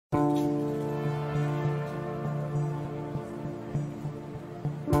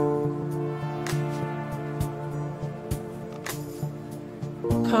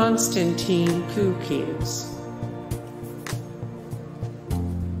Konstantin Kukis,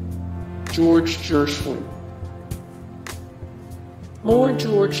 George Gershwin. More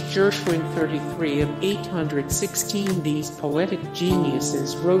George Gershwin, 33 of 816. These poetic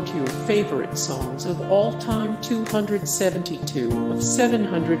geniuses wrote your favorite songs of all time. 272 of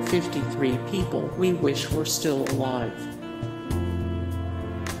 753 people we wish were still alive.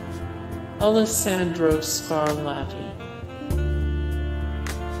 Alessandro Scarlatti,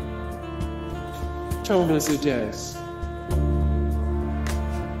 Thomas Adès,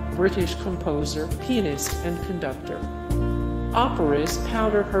 British composer, pianist, and conductor. Operas: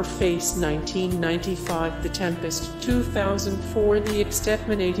 Powder Her Face 1995, The Tempest 2004, The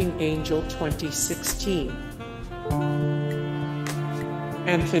Exterminating Angel 2016.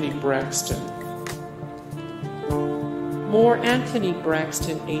 Anthony Braxton. More Anthony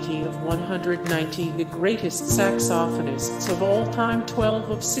Braxton, 80 of 190, the greatest saxophonists of all time.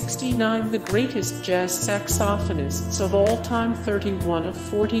 12 of 69, the greatest jazz saxophonists of all time. 31 of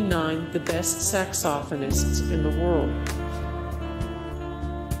 49, the best saxophonists in the world.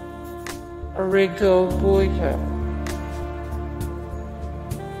 Arrigo Boito,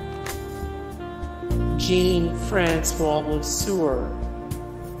 Jean-Francois Lesueur,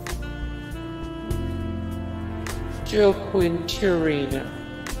 Joaquin Turina,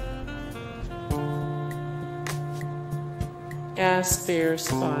 Gaspare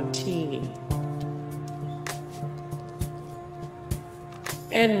Spontini,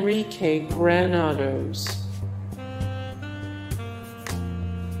 Enrique Granados,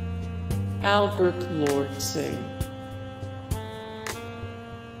 Albert Lortzing,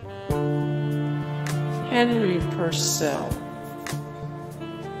 Henry Purcell,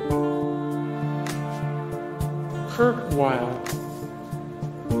 Kurt Weill,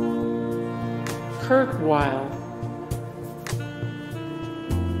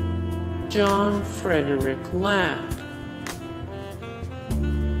 John Frederick Lamb,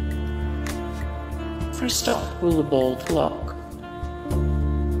 Christoph Willibald Gluck,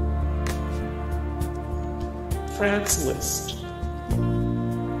 Franz Liszt.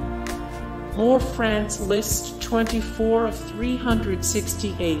 More Franz Liszt, 24 of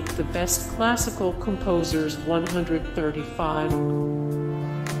 368, the best classical composers. 135.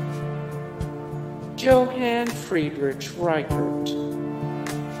 Johann Friedrich Reichert,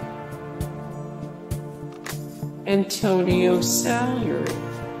 Antonio Salieri,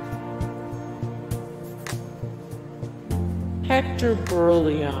 Hector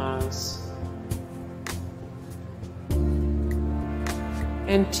Berlioz,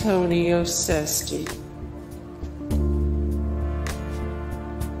 Antonio Sesti,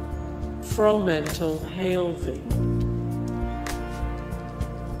 Fromental Halevy,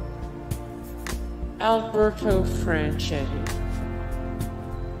 Alberto Franchetti,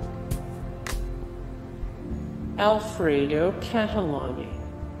 Alfredo Catalani,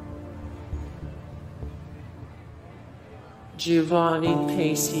 Giovanni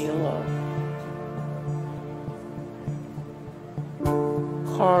Paisiello,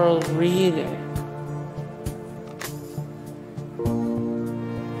 Carl Riedeck,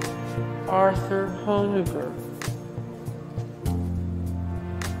 Arthur Honegger,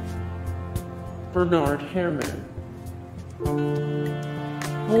 Bernard Herrmann.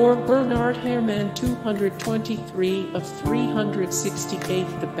 More Bernard Herrmann, 223 of 368,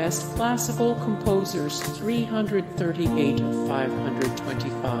 the best classical composers. 338 of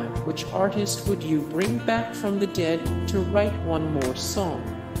 525. Which artist would you bring back from the dead to write one more song?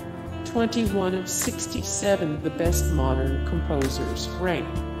 21 of 67, the best modern composers. Rank: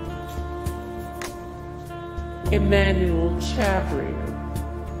 Emmanuel Chabrier,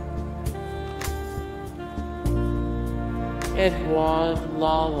 Edouard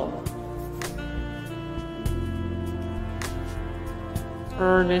Lalo,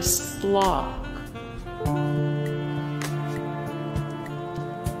 Ernest Bloch,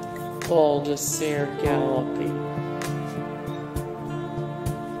 Baldassare Galuppi,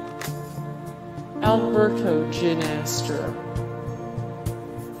 Alberto Ginastro,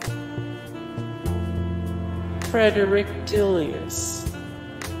 Frederick Dilius,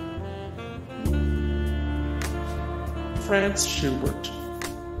 Franz Schubert.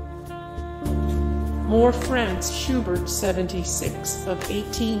 More Franz Schubert, 76 of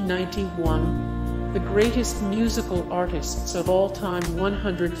 1891, the greatest musical artists of all time.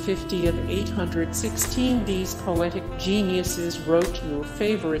 150 of 816, these poetic geniuses wrote your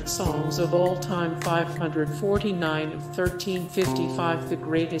favorite songs of all time. 549 of 1355, the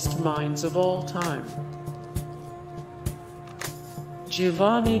greatest minds of all time.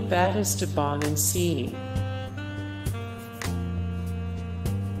 Giovanni Battista Bononcini,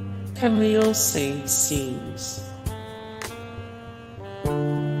 Camille Saint-Saëns,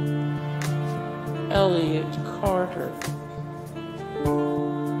 Elliot Carter,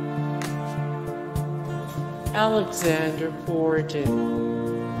 Alexander Borden,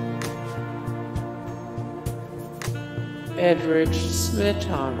 Edrich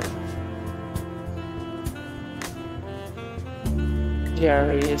Smetana,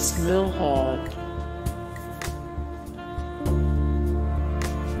 Darius Milhaud,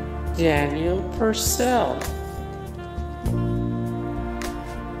 Daniel Purcell,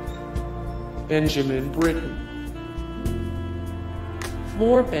 Benjamin Britten.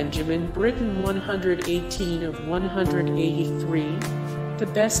 More Benjamin Britten, 118 of 183. The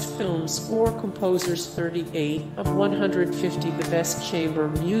Best Film Score Composers, 38 of 150. The Best Chamber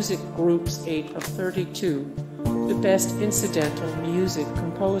Music Groups, 8 of 32. The Best Incidental Music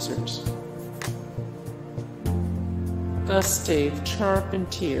Composers: Gustave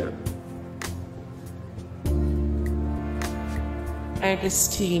Charpentier,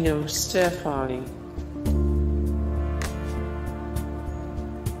 Agostino Stefani,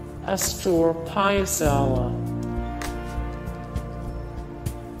 Astor Piazzolla,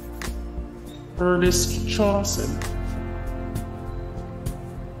 Ernest Chausson,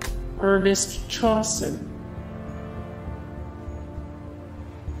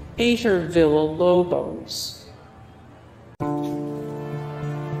 Heitor Villa-Lobos,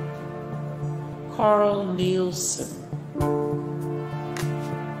 Carl Nielsen,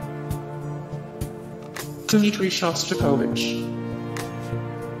 Dmitri Shostakovich,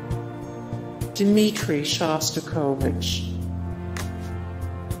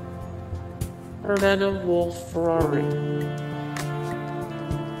 Helena Wolf-Ferrari,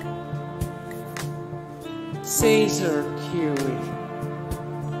 Cesar Curie,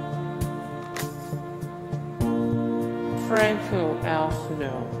 Franco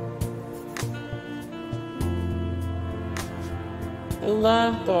Alfano,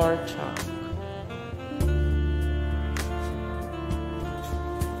 Ilan Bartok,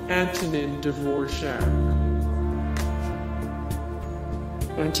 Antonin Dvorak,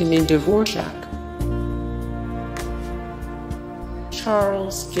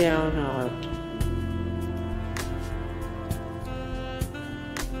 Charles Gounod,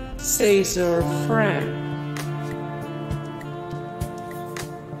 César Franck,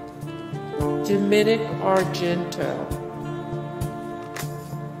 Dominic Argento,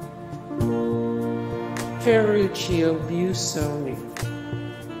 Ferruccio Busoni,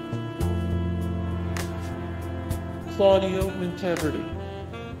 Claudio Monteverdi.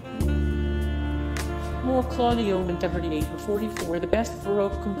 More Claudio Monteverdi, 8 of 44. The Best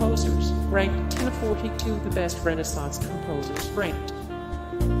Baroque Composers, ranked 10 of 42. The Best Renaissance Composers, ranked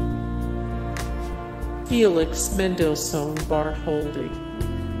Felix Mendelssohn Bartholdy,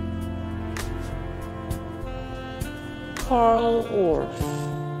 Carl Orff,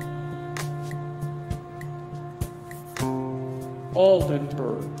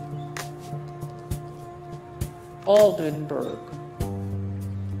 Oldenburg,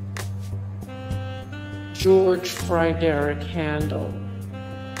 George Friedrich Handel,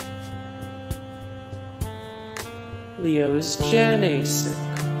 Leos Janáček,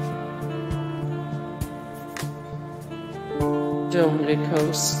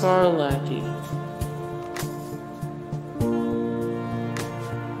 Domenico Scarlatti,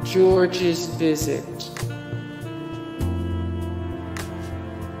 Georges Bizet,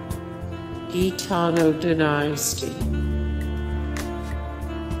 Gaetano Donisti,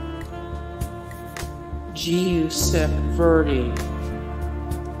 Giuseppe Verdi.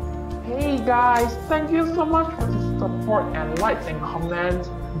 Hey guys, thank you so much for the support and likes and comments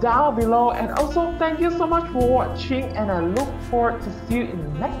down below, and also thank you so much for watching, and I look forward to see you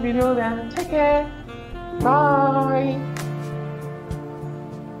in the next video. Then take care, bye.